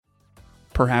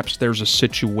perhaps there's a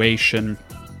situation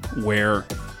where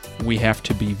we have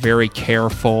to be very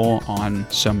careful on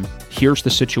here's the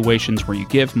situations where you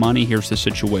give money, here's the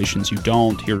situations you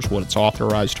don't, here's what it's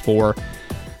authorized for.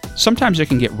 Sometimes it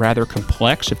can get rather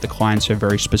complex if the clients have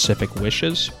very specific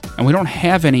wishes, and we don't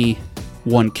have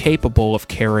anyone capable of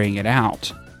carrying it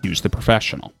out. Use the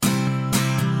professional.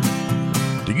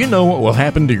 Do you know what will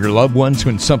happen to your loved ones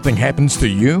when something happens to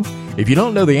you? If you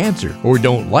don't know the answer or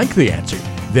don't like the answer,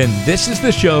 then this is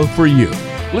the show for you.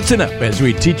 Listen up as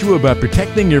we teach you about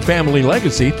protecting your family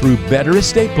legacy through better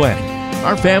estate planning.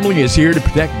 Our family is here to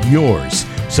protect yours.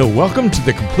 So welcome to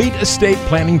the Complete Estate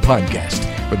Planning Podcast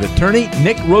with attorney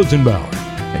Nick Rosenbauer.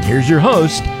 And here's your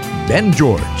host, Ben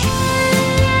George.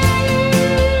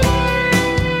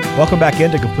 Welcome back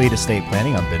into Complete Estate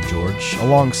Planning. I'm Ben George,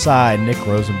 alongside Nick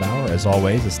Rosenbauer, as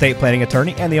always, estate planning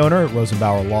attorney and the owner at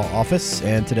Rosenbauer Law Office.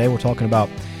 And today we're talking about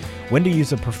when to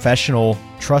use a professional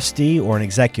trustee or an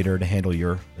executor to handle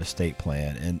your estate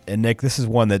plan. And Nick, this is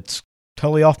one that's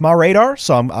totally off my radar,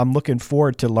 so I'm looking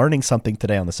forward to learning something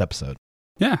today on this episode.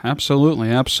 Yeah,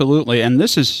 absolutely. And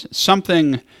this is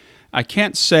something, I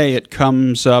can't say it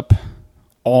comes up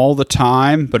all the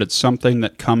time, but it's something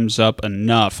that comes up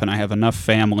enough, and I have enough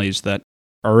families that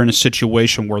are in a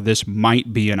situation where this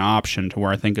might be an option to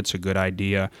where I think it's a good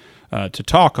idea to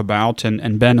talk about.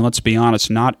 And Ben, let's be honest,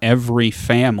 not every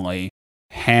family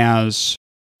has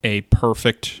a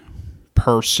perfect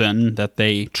person that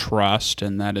they trust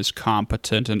and that is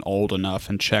competent and old enough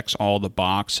and checks all the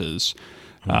boxes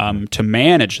to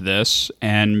manage this.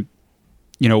 And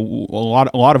you know,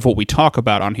 a lot of what we talk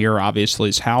about on here obviously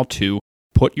is how to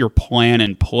put your plan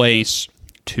in place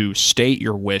to state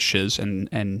your wishes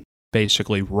and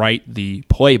basically write the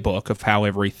playbook of how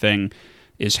everything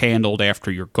is handled after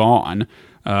you're gone.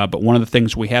 But one of the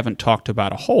things we haven't talked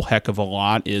about a whole heck of a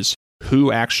lot is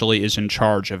who actually is in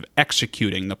charge of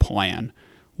executing the plan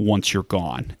once you're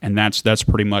gone. And that's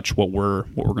pretty much what we're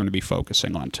going to be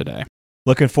focusing on today.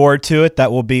 Looking forward to it.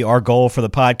 That will be our goal for the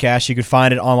podcast. You can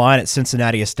find it online at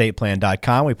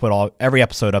CincinnatiEstatePlan.com. We put every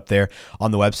episode up there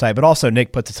on the website, but also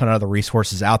Nick puts a ton of other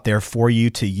resources out there for you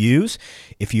to use.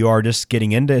 If you are just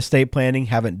getting into estate planning,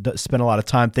 haven't spent a lot of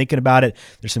time thinking about it,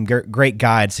 there's some great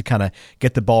guides to kind of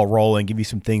get the ball rolling, give you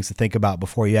some things to think about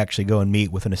before you actually go and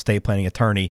meet with an estate planning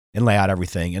attorney and lay out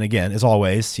everything. And again, as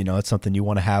always, you know, it's something you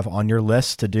want to have on your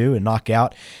list to do and knock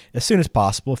out as soon as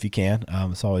possible if you can.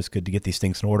 It's always good to get these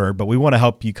things in order, but we want to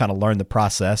help you kind of learn the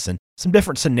process and some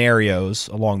different scenarios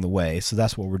along the way. So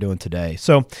that's what we're doing today.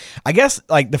 So I guess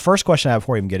like the first question I have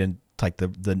before we even get into like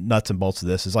the nuts and bolts of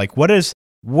this is like, what is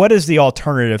the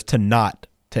alternative to not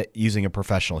to using a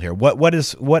professional here?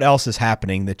 What else is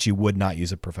happening that you would not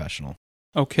use a professional?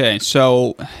 Okay,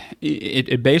 so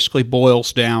it basically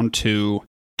boils down to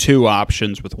two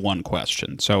options with one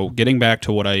question. So getting back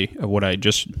to what I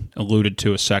just alluded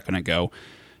to a second ago,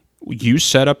 you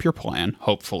set up your plan,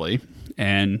 hopefully,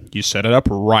 and you set it up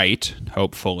right,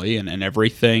 hopefully, and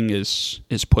everything is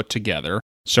put together.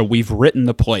 So we've written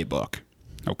the playbook,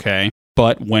 okay?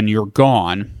 But when you're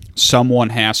gone, someone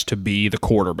has to be the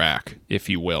quarterback, if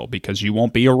you will, because you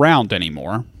won't be around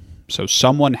anymore. So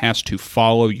someone has to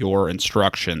follow your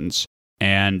instructions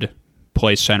and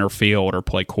play center field or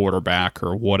play quarterback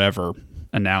or whatever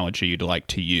analogy you'd like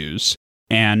to use.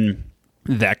 And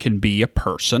that can be a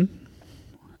person,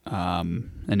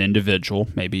 an individual,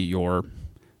 maybe your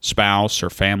spouse or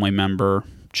family member,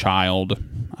 child,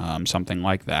 something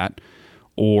like that.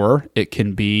 Or it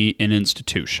can be an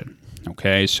institution.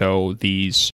 Okay, so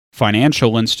these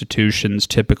financial institutions,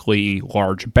 typically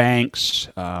large banks,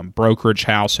 brokerage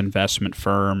house investment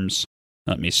firms,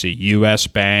 let me see, U.S.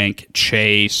 Bank,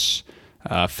 Chase,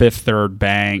 Fifth Third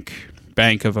Bank,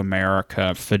 Bank of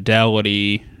America,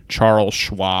 Fidelity, Charles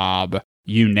Schwab,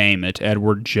 you name it,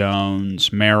 Edward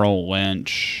Jones, Merrill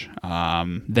Lynch,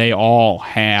 they all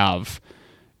have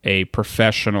a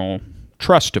professional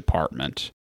trust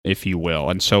department, if you will.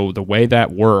 And so the way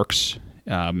that works,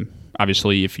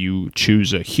 obviously if you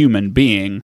choose a human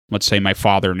being, let's say my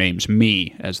father names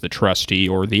me as the trustee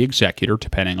or the executor,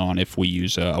 depending on if we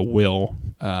use a will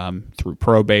through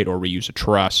probate or we use a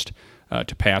trust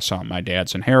to pass on my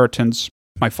dad's inheritance.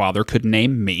 My father could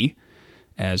name me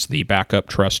as the backup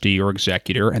trustee or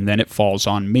executor, and then it falls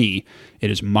on me. It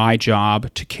is my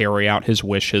job to carry out his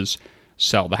wishes,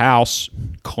 sell the house,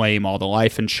 claim all the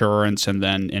life insurance, and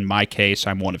then in my case,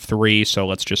 I'm one of three, so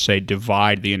let's just say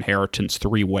divide the inheritance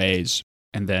three ways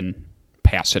and then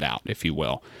pass it out, if you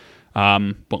will.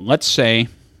 But let's say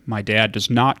my dad does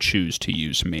not choose to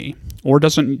use me or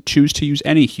doesn't choose to use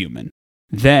any human.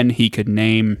 Then he could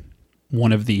name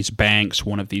one of these banks,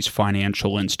 one of these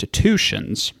financial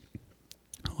institutions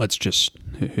let's just,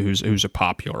 who's a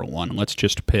popular one? Let's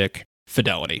just pick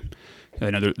Fidelity. I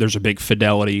know there's a big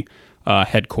Fidelity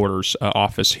headquarters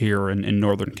office here in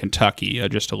northern Kentucky,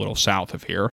 just a little south of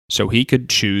here. So he could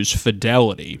choose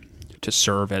Fidelity to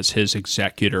serve as his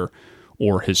executor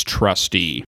or his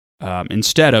trustee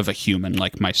instead of a human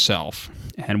like myself.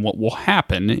 And what will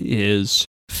happen is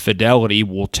Fidelity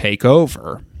will take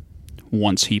over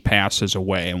once he passes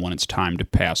away and when it's time to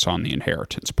pass on the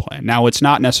inheritance plan. Now, it's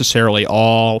not necessarily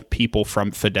all people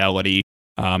from Fidelity.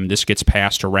 This gets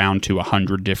passed around to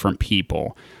 100 different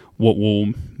people. What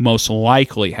will most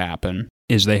likely happen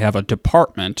is they have a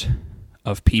department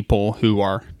of people who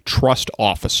are trust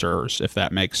officers, if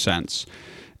that makes sense.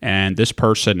 And this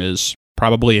person is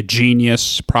probably a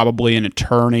genius, probably an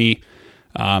attorney,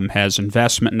 has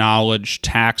investment knowledge,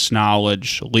 tax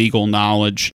knowledge, legal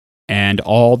knowledge, and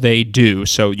all they do,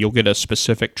 so you'll get a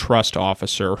specific trust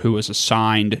officer who is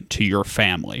assigned to your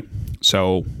family.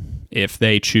 So if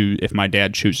my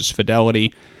dad chooses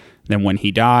Fidelity, then when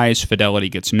he dies, Fidelity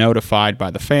gets notified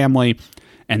by the family,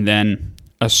 and then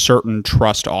a certain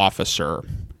trust officer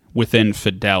within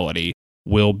Fidelity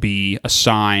will be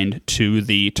assigned to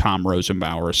the Tom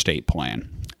Rosenbauer estate plan.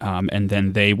 And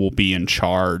then they will be in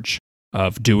charge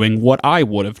of doing what I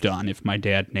would have done if my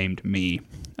dad named me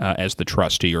as the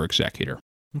trustee or executor.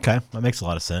 Okay, that makes a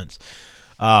lot of sense.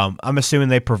 I'm assuming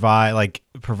they provide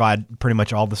pretty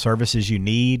much all the services you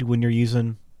need when you're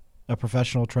using a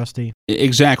professional trustee?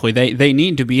 Exactly. They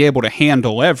need to be able to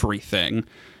handle everything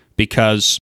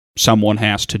because someone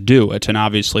has to do it. And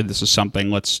obviously this is something,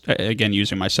 let's, again,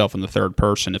 using myself in the third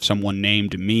person, if someone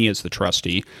named me as the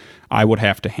trustee, I would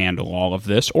have to handle all of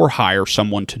this or hire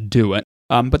someone to do it.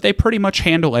 But they pretty much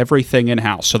handle everything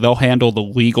in-house. So they'll handle the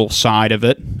legal side of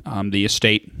it, the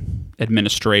estate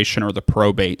administration or the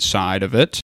probate side of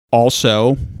it.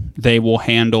 Also, they will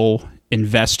handle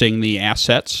investing the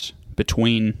assets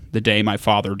between the day my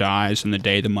father dies and the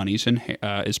day the money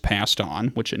is passed on,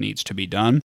 which it needs to be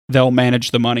done. They'll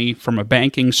manage the money from a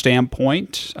banking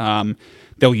standpoint.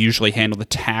 They'll usually handle the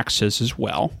taxes as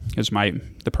well. As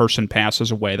the person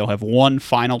passes away, they'll have one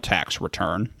final tax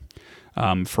return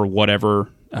for whatever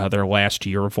their last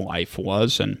year of life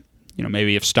was. And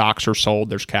maybe if stocks are sold,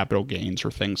 there's capital gains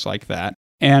or things like that.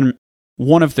 And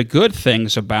one of the good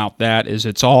things about that is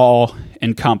it's all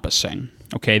encompassing.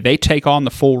 Okay, they take on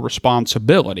the full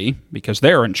responsibility because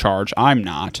they're in charge. I'm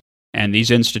not. And these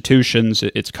institutions,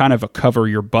 it's kind of a cover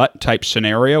your butt type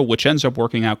scenario, which ends up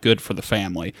working out good for the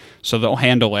family. So they'll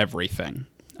handle everything.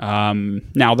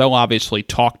 Now, they'll obviously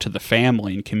talk to the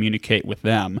family and communicate with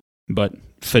them, but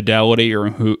Fidelity or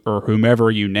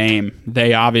whomever you name,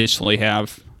 they obviously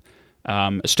have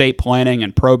estate planning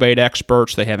and probate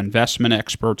experts. They have investment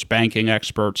experts, banking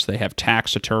experts. They have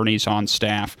tax attorneys on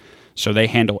staff. So they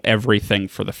handle everything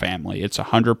for the family. It's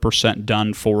 100%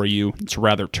 done for you. It's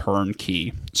rather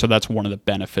turnkey. So that's one of the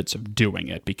benefits of doing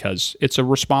it because it's a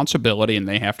responsibility and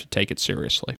they have to take it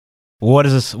seriously. What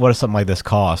does something like this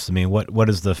cost? I mean, what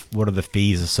are the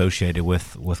fees associated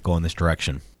with going this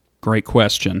direction? Great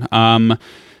question.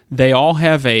 They all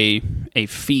have a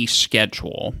fee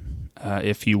schedule,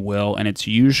 if you will, and it's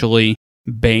usually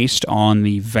based on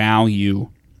the value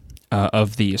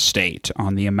of the estate,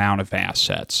 on the amount of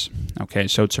assets. Okay,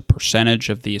 so it's a percentage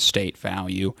of the estate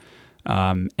value,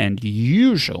 and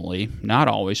usually, not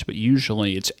always, but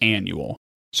usually it's annual.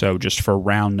 So just for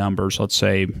round numbers, let's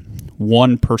say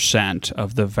 1%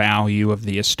 of the value of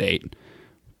the estate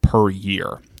per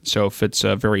year. So if it's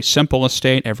a very simple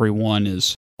estate, everyone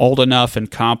is old enough and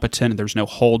competent, there's no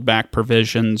holdback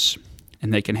provisions,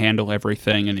 and they can handle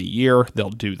everything in a year, they'll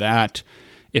do that.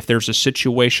 If there's a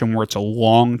situation where it's a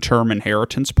long-term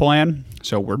inheritance plan,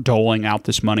 so we're doling out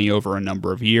this money over a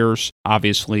number of years,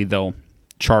 obviously they'll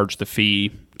charge the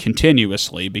fee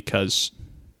continuously because,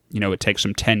 it takes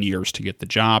them 10 years to get the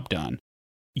job done.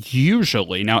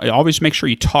 Usually, now always make sure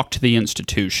you talk to the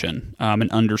institution and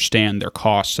understand their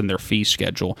costs and their fee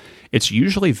schedule. It's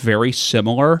usually very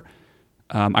similar,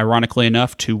 ironically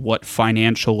enough, to what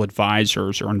financial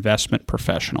advisors or investment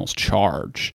professionals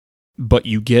charge. But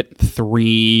you get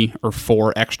 3 or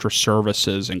 4 extra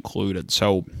services included.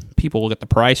 So people look at the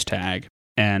price tag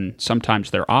and sometimes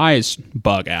their eyes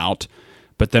bug out.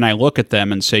 But then I look at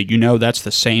them and say, that's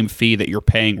the same fee that you're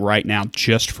paying right now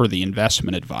just for the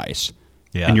investment advice.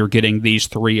 Yeah. And you're getting these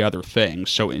 3 other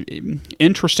things. So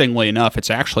interestingly enough, it's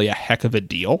actually a heck of a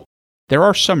deal. There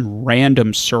are some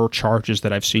random surcharges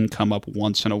that I've seen come up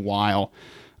once in a while.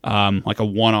 Like a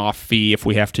one-off fee if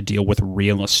we have to deal with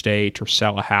real estate or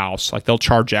sell a house. Like they'll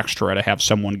charge extra to have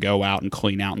someone go out and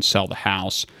clean out and sell the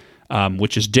house,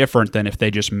 which is different than if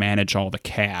they just manage all the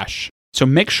cash. So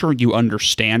make sure you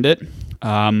understand it,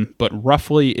 but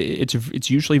roughly it's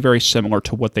usually very similar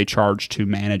to what they charge to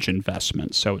manage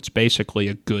investments. So it's basically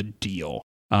a good deal.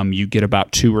 You get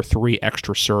about 2 or 3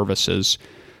 extra services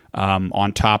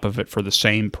on top of it for the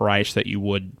same price that you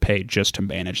would pay just to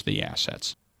manage the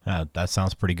assets. That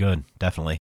sounds pretty good,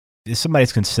 definitely. If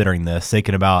somebody's considering this,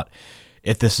 thinking about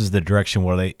if this is the direction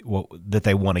that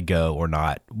they want to go or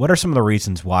not, what are some of the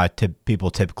reasons why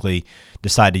people typically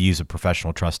decide to use a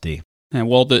professional trustee? And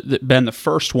well, Ben, the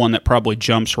first one that probably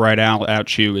jumps right out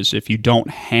at you is if you don't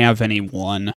have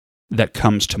anyone that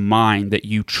comes to mind that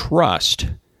you trust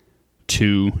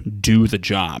to do the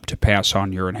job, to pass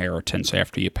on your inheritance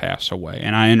after you pass away.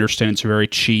 And I understand it's very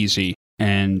cheesy,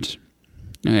 but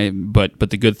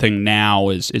the good thing now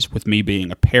is with me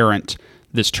being a parent,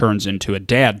 this turns into a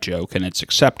dad joke and it's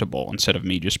acceptable instead of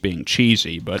me just being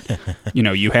cheesy. But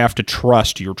you have to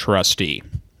trust your trustee.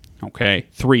 Okay,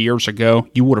 3 years ago,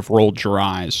 you would have rolled your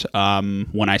eyes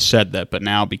when I said that, but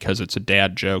now because it's a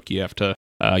dad joke, you have to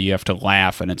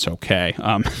laugh, and it's okay.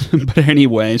 But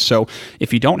anyway, so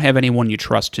if you don't have anyone you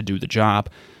trust to do the job,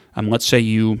 let's say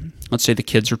the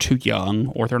kids are too young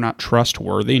or they're not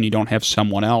trustworthy, and you don't have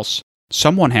someone else.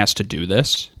 Someone has to do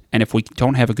this, and if we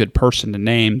don't have a good person to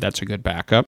name, that's a good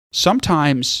backup.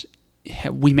 Sometimes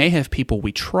we may have people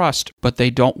we trust, but they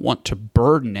don't want to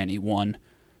burden anyone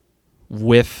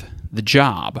with the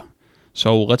job.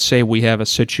 So let's say we have a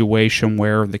situation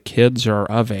where the kids are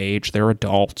of age, they're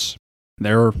adults,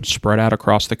 they're spread out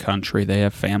across the country, they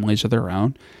have families of their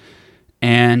own,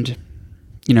 and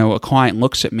a client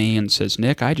looks at me and says,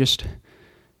 Nick, I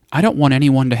don't want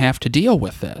anyone to have to deal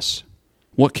with this.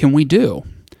 What can we do?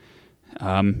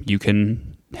 You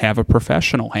can have a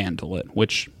professional handle it,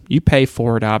 which you pay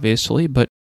for it, obviously, but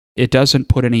it doesn't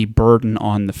put any burden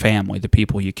on the family, the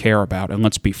people you care about. And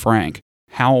let's be frank,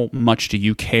 how much do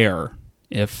you care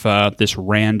if this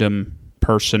random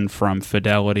person from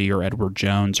Fidelity or Edward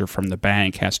Jones or from the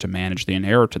bank has to manage the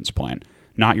inheritance plan?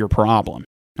 Not your problem.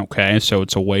 Okay, so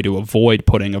it's a way to avoid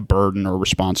putting a burden or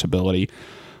responsibility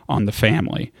on the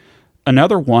family.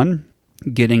 Another one,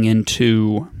 getting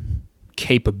into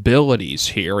capabilities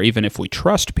here, even if we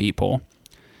trust people,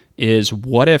 is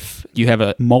what if you have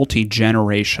a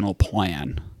multi-generational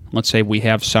plan? Let's say we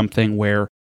have something where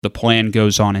the plan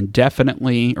goes on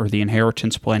indefinitely, or the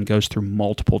inheritance plan goes through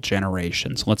multiple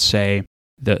generations. Let's say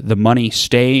the money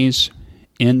stays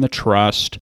in the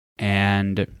trust,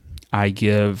 and I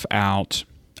give out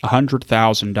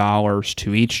 $100,000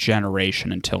 to each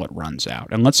generation until it runs out.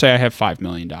 And let's say I have $5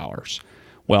 million.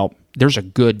 Well, there's a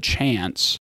good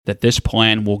chance that this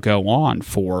plan will go on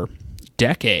for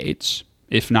decades,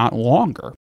 if not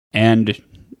longer. And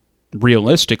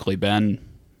realistically, Ben,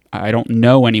 I don't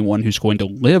know anyone who's going to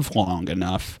live long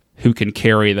enough who can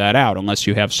carry that out unless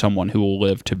you have someone who will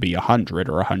live to be 100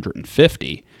 or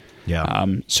 150. Yeah.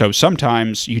 So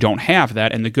sometimes you don't have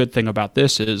that, and the good thing about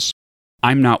this is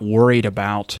I'm not worried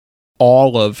about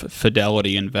all of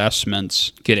Fidelity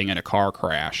Investments getting in a car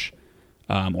crash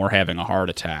or having a heart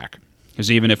attack. Because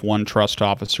even if one trust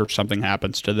officer, something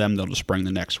happens to them, they'll just bring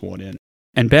the next one in.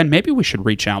 And Ben, maybe we should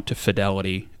reach out to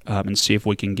Fidelity and see if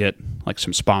we can get like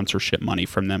some sponsorship money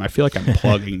from them. I feel like I'm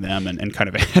plugging them and kind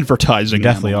of advertising you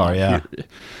definitely them. Definitely are,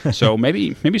 yeah. So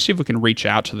maybe see if we can reach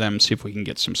out to them, see if we can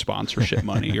get some sponsorship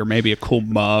money, or maybe a cool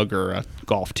mug or a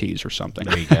golf tees or something.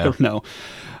 There you go. I don't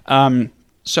know.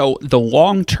 So the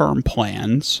long-term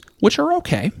plans, which are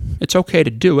okay, it's okay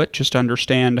to do it, just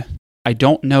understand I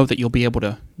don't know that you'll be able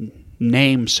to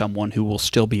name someone who will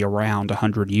still be around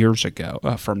 100 years ago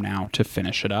from now to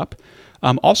finish it up.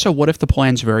 Also, what if the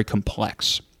plan's very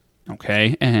complex?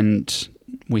 Okay, and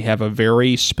we have a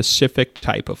very specific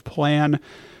type of plan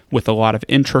with a lot of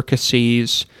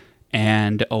intricacies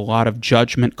and a lot of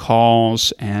judgment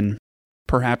calls, and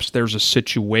perhaps there's a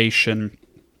situation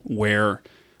where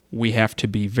we have to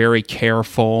be very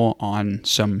careful on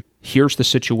here's the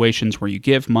situations where you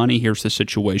give money, here's the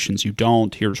situations you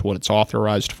don't, here's what it's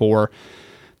authorized for.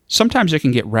 Sometimes it can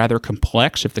get rather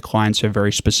complex if the clients have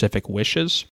very specific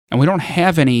wishes, and we don't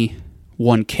have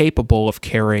anyone capable of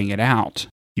carrying it out.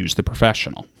 Use the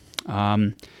professional.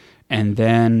 And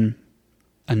then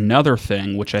another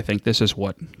thing, which I think this is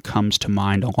what comes to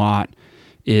mind a lot,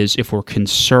 is if we're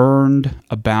concerned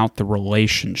about the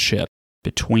relationship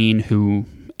between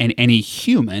any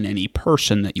human, any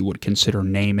person that you would consider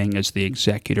naming as the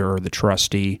executor or the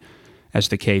trustee, as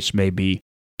the case may be,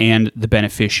 and the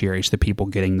beneficiaries, the people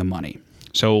getting the money.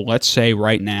 So let's say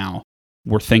right now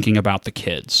we're thinking about the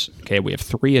kids. Okay, we have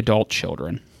 3 adult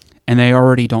children, and they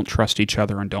already don't trust each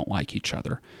other and don't like each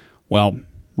other. Well,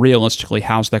 realistically,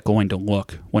 how's that going to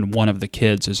look when one of the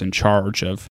kids is in charge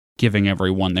of giving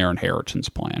everyone their inheritance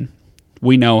plan.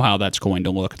 We know how that's going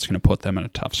to look. It's going to put them in a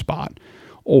tough spot.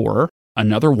 Or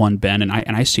another one, Ben, and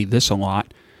I see this a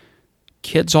lot,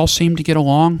 kids all seem to get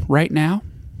along right now.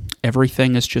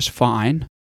 Everything is just fine,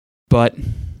 but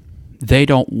they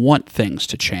don't want things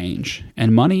to change,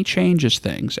 and money changes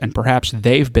things, and perhaps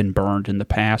they've been burned in the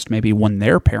past. Maybe when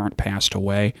their parent passed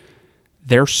away,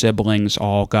 their siblings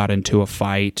all got into a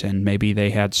fight, and maybe they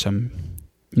had some,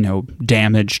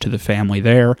 damage to the family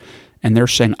there, and they're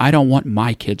saying, I don't want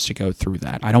my kids to go through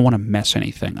that. I don't want to mess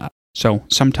anything up. So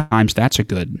sometimes that's a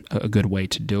good way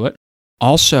to do it.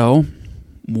 Also,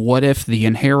 what if the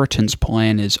inheritance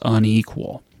plan is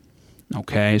unequal?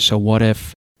 Okay, so what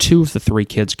if 2 of the 3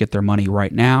 kids get their money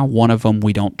right now, one of them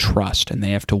we don't trust and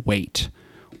they have to wait?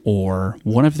 Or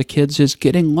one of the kids is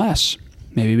getting less,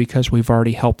 maybe because we've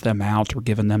already helped them out or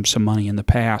given them some money in the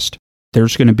past.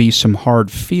 There's going to be some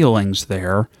hard feelings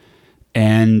there,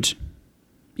 and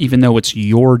even though it's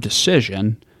your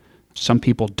decision, some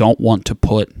people don't want to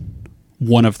put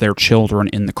one of their children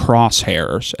in the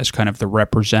crosshairs as kind of the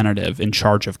representative in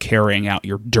charge of carrying out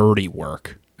your dirty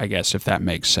work, I guess, if that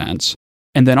makes sense.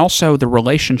 And then also the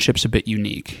relationship's a bit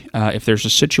unique. If there's a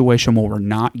situation where we're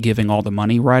not giving all the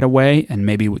money right away and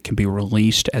maybe it can be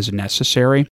released as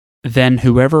necessary, then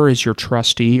whoever is your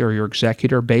trustee or your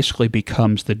executor basically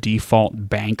becomes the default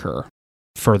banker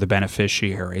for the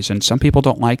beneficiaries. And some people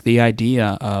don't like the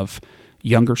idea of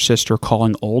younger sister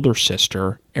calling older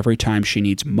sister every time she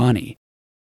needs money,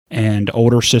 and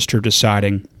older sister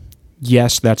deciding,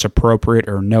 yes, that's appropriate,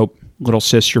 or nope, little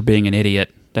sis, you're being an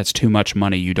idiot. That's too much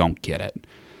money. You don't get it.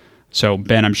 So,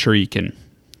 Ben, I'm sure you can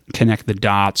connect the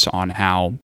dots on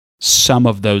how some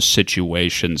of those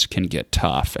situations can get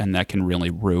tough, and that can really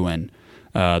ruin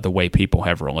the way people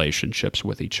have relationships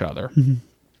with each other. Mm-hmm.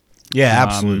 Yeah,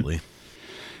 absolutely.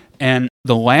 And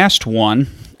the last one,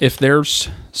 if there's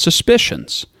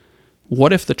suspicions,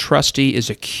 what if the trustee is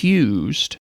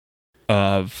accused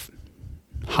of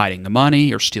hiding the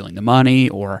money or stealing the money,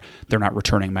 or they're not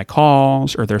returning my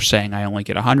calls, or they're saying I only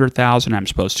get $100,000, I'm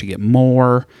supposed to get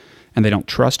more, and they don't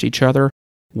trust each other?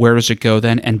 Where does it go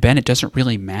then? And Ben, it doesn't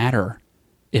really matter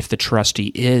if the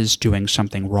trustee is doing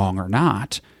something wrong or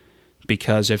not,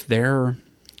 because if they're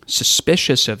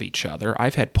suspicious of each other,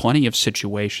 I've had plenty of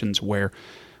situations where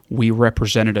we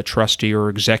represented a trustee or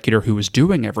executor who was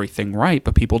doing everything right,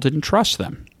 but people didn't trust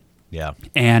them. Yeah.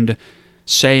 And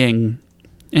saying,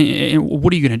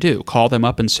 what are you going to do? Call them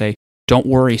up and say, don't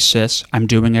worry, sis, I'm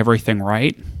doing everything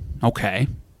right? Okay.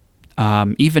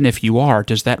 Even if you are,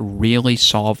 does that really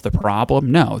solve the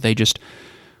problem? No,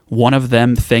 one of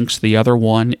them thinks the other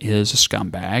one is a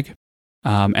scumbag,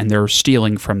 and they're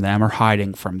stealing from them or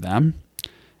hiding from them.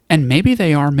 And maybe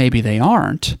they are, maybe they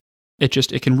aren't.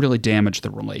 It can really damage the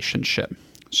relationship.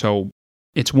 So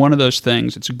it's one of those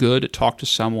things. It's good to talk to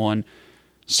someone,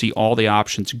 see all the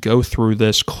options, go through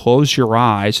this, close your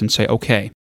eyes and say,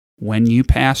 okay, when you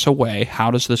pass away,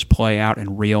 how does this play out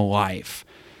in real life?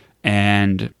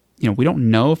 And we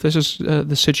don't know if this is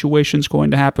the situation's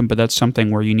going to happen, but that's something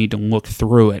where you need to look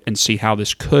through it and see how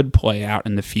this could play out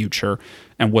in the future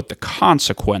and what the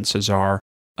consequences are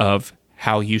of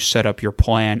how you set up your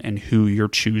plan and who you're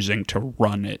choosing to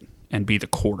run it and be the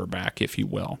quarterback, if you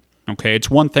will. Okay, it's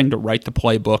one thing to write the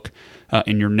playbook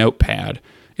in your notepad.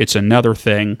 It's another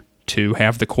thing to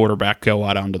have the quarterback go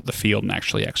out onto the field and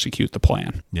actually execute the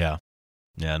plan. Yeah,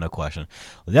 no question.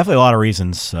 Well, definitely a lot of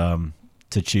reasons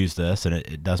to choose this, and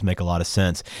it does make a lot of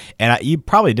sense. And you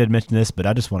probably did mention this, but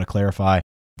I just want to clarify.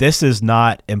 This is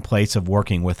not in place of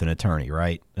working with an attorney,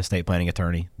 right? Estate planning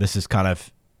attorney. This is kind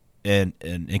of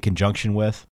in conjunction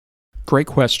with? Great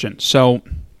question. So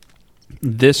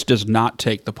this does not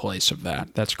take the place of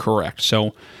that. That's correct.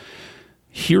 So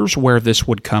here's where this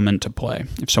would come into play.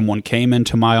 If someone came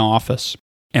into my office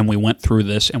and we went through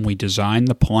this and we designed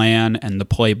the plan and the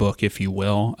playbook, if you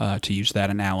will, to use that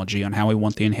analogy, on how we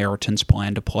want the inheritance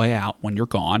plan to play out when you're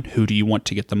gone. Who do you want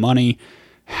to get the money?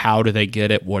 How do they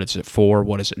get it? What is it for?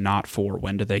 What is it not for?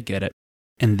 When do they get it?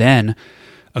 And then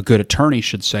a good attorney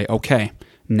should say, okay,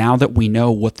 now that we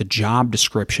know what the job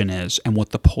description is and what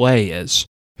the play is,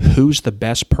 who's the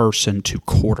best person to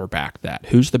quarterback that?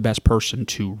 Who's the best person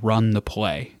to run the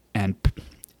play and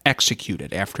execute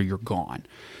it after you're gone?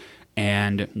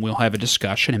 And we'll have a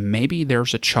discussion, and maybe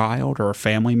there's a child or a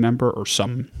family member or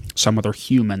some other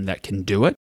human that can do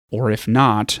it. Or if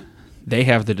not, they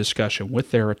have the discussion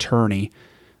with their attorney.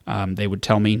 They would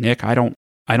tell me, Nick, I don't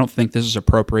think this is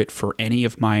appropriate for any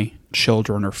of my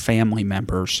children or family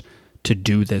members to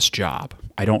do this job.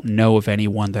 I don't know of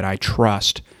anyone that I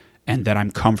trust and that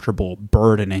I'm comfortable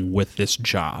burdening with this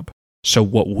job. So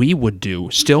what we would do,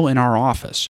 still in our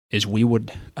office, is we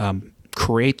would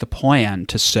create the plan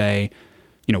to say,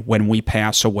 when we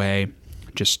pass away,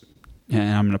 and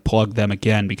I'm going to plug them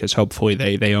again because hopefully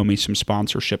they owe me some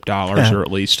sponsorship dollars or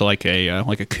at least like a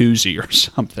koozie or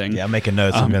something. Yeah, I'm making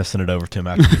notes. I'm going to send it over to him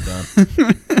after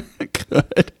we're done.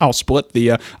 Good. I'll split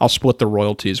the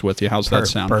royalties with you. How's that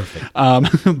sound?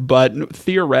 Perfect. But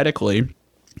theoretically,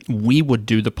 we would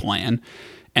do the plan,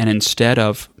 and instead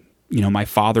of my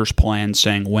father's plan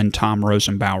saying when Tom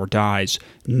Rosenbauer dies,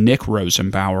 Nick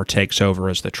Rosenbauer takes over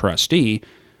as the trustee,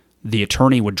 the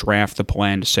attorney would draft the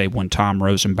plan to say when Tom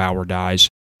Rosenbauer dies,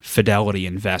 Fidelity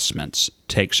Investments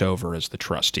takes over as the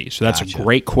trustee. So that's Gotcha. a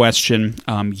great question.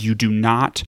 You do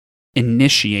not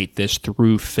initiate this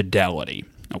through Fidelity.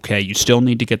 Okay, you still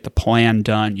need to get the plan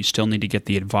done. You still need to get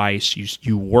the advice.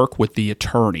 You work with the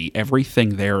attorney.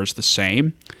 Everything there is the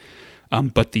same,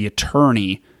 but the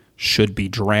attorney should be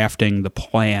drafting the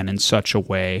plan in such a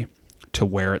way to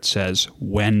where it says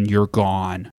when you're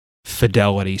gone,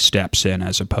 Fidelity steps in,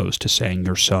 as opposed to saying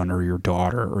your son or your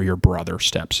daughter or your brother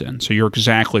steps in. So you're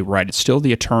exactly right. It's still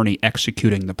the attorney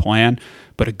executing the plan,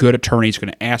 but a good attorney is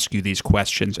going to ask you these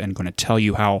questions and going to tell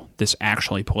you how this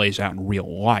actually plays out in real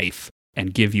life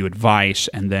and give you advice,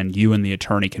 and then you and the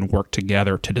attorney can work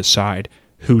together to decide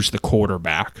who's the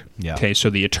quarterback. Yeah. Okay, so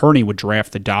the attorney would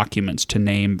draft the documents to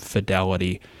name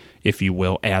Fidelity, if you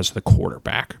will, as the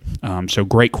quarterback. So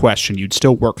great question. You'd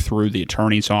still work through the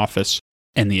attorney's office,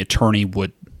 and the attorney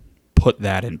would put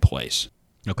that in place.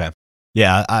 Okay.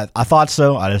 Yeah, I thought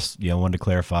so. I just wanted to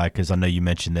clarify because I know you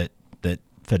mentioned that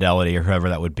Fidelity or whoever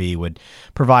that would be would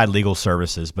provide legal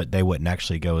services, but they wouldn't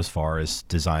actually go as far as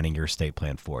designing your estate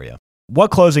plan for you.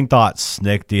 What closing thoughts,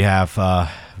 Nick, do you have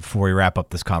before we wrap up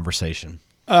this conversation?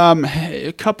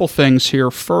 A couple things here.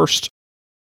 First,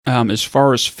 as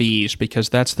far as fees, because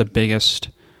that's the biggest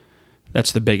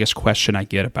question I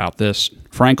get about this.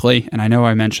 Frankly, and I know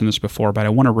I mentioned this before, but I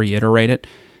want to reiterate it.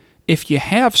 If you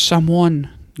have someone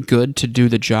good to do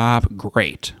the job,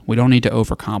 great. We don't need to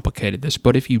overcomplicate this.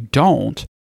 But if you don't,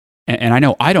 and I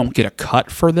know I don't get a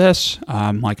cut for this,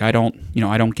 I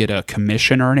don't get a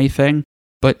commission or anything,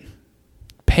 but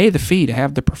pay the fee to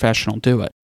have the professional do it.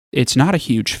 It's not a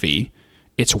huge fee.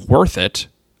 It's worth it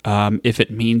if it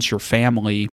means your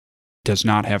family does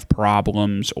not have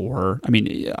problems, or,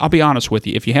 I'll be honest with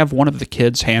you, if you have one of the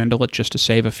kids handle it just to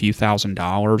save a few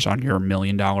 $1,000s on your $1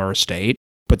 million estate,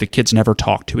 but the kids never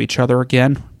talk to each other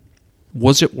again,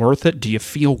 was it worth it? Do you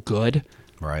feel good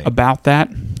about that?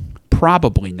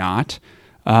 Probably not.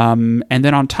 And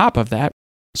then on top of that,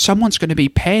 someone's going to be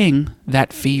paying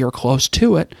that fee or close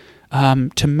to it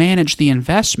to manage the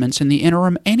investments in the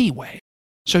interim anyway.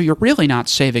 So you're really not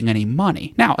saving any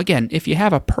money. Now, again, if you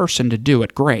have a person to do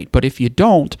it, great. But if you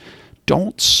don't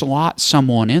slot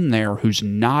someone in there who's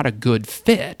not a good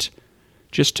fit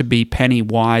just to be penny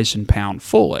wise and pound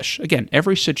foolish. Again,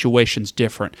 every situation's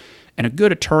different. And a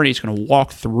good attorney is going to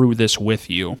walk through this with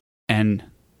you and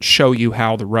show you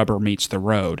how the rubber meets the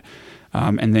road.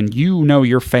 And then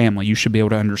your family. You should be able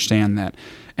to understand that.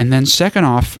 And then second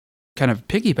off, kind of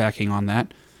piggybacking on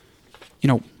that,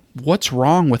 what's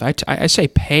wrong with, I say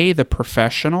pay the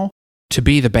professional to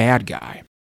be the bad guy,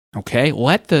 okay?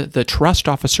 Let the trust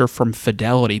officer from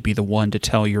Fidelity be the one to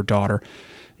tell your daughter,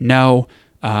 no,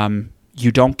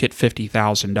 you don't get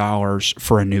 $50,000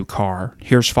 for a new car.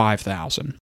 Here's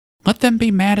 $5,000. Let them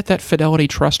be mad at that Fidelity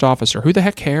trust officer. Who the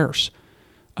heck cares?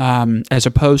 As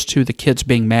opposed to the kids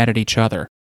being mad at each other.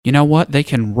 You know what? They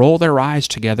can roll their eyes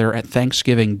together at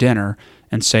Thanksgiving dinner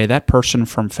and say that person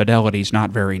from Fidelity's not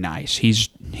very nice.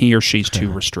 He or she's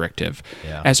too restrictive.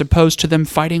 Yeah. As opposed to them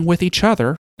fighting with each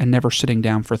other and never sitting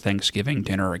down for Thanksgiving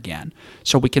dinner again.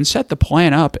 So we can set the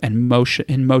plan up in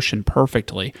motion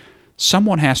perfectly.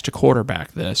 Someone has to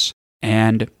quarterback this,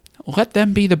 and let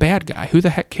them be the bad guy. Who the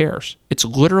heck cares? It's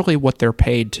literally what they're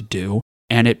paid to do,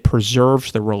 and it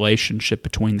preserves the relationship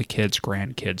between the kids,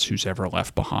 grandkids, who's ever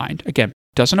left behind. Again,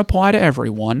 doesn't apply to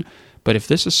everyone, but if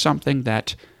this is something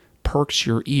that perks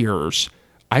your ears,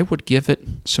 I would give it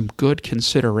some good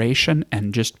consideration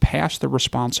and just pass the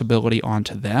responsibility on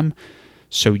to them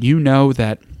so you know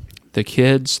that the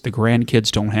kids, the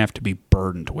grandkids don't have to be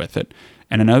burdened with it.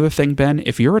 And another thing, Ben,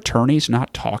 if your attorney's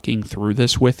not talking through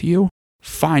this with you,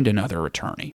 find another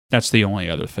attorney. That's the only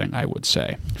other thing I would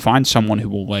say. Find someone who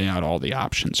will lay out all the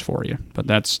options for you. But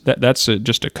that's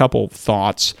just a couple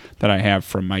thoughts that I have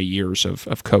from my years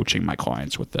of coaching my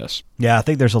clients with this. Yeah, I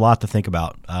think there's a lot to think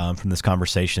about from this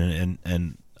conversation,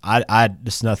 and I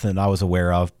just nothing I was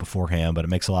aware of beforehand, but it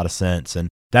makes a lot of sense and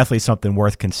definitely something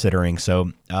worth considering.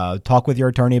 So talk with your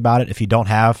attorney about it. If you don't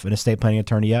have an estate planning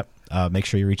attorney yet, make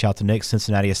sure you reach out to Nick,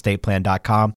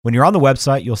 CincinnatiEstatePlan.com. When you're on the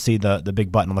website, you'll see the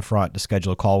big button on the front to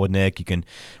schedule a call with Nick. You can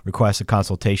request a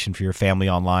consultation for your family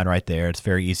online right there. It's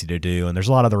very easy to do, and there's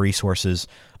a lot of other resources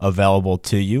available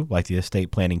to you, like the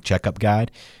estate planning checkup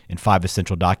guide and 5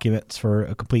 essential documents for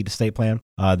a complete estate plan,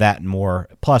 that and more,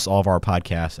 plus all of our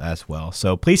podcasts as well.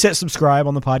 So please hit subscribe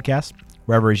on the podcast.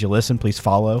 Wherever as you listen, please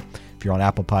follow if you're on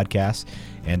Apple Podcasts,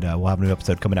 and we'll have a new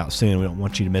episode coming out soon. We don't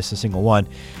want you to miss a single one,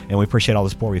 and we appreciate all the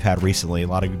support we've had recently. A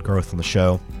lot of good growth on the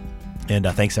show, and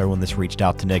thanks to everyone that's reached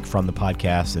out to Nick from the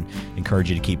podcast, and encourage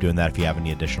you to keep doing that if you have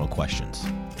any additional questions.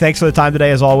 Thanks for the time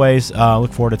today, as always.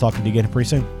 Look forward to talking to you again pretty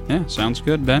soon. Yeah, sounds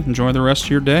good, Ben. Enjoy the rest of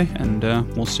your day, and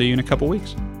we'll see you in a couple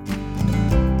weeks.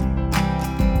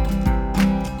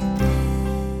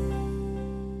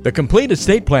 The Complete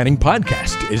Estate Planning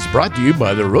Podcast is brought to you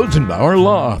by the Rosenbauer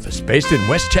Law Office, based in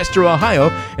Westchester, Ohio,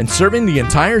 and serving the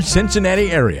entire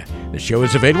Cincinnati area. The show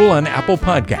is available on Apple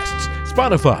Podcasts,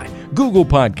 Spotify, Google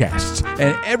Podcasts,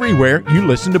 and everywhere you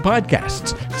listen to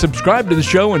podcasts. Subscribe to the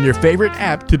show on your favorite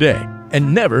app today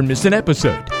and never miss an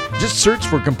episode. Just search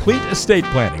for Complete Estate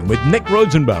Planning with Nick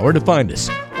Rosenbauer to find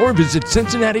us, or visit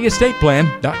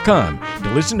CincinnatiEstatePlan.com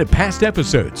to listen to past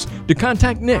episodes, to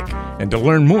contact Nick, and to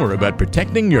learn more about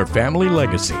protecting your family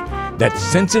legacy. That's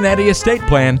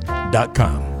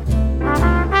CincinnatiEstatePlan.com.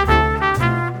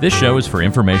 This show is for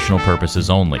informational purposes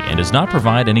only and does not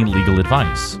provide any legal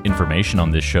advice. Information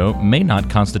on this show may not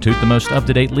constitute the most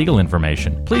up-to-date legal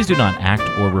information. Please do not act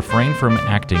or refrain from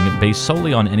acting based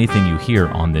solely on anything you hear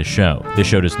on this show. This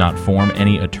show does not form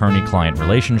any attorney-client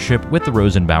relationship with the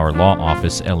Rosenbauer Law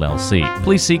Office, LLC.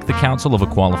 Please seek the counsel of a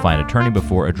qualified attorney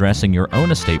before addressing your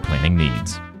own estate planning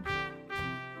needs.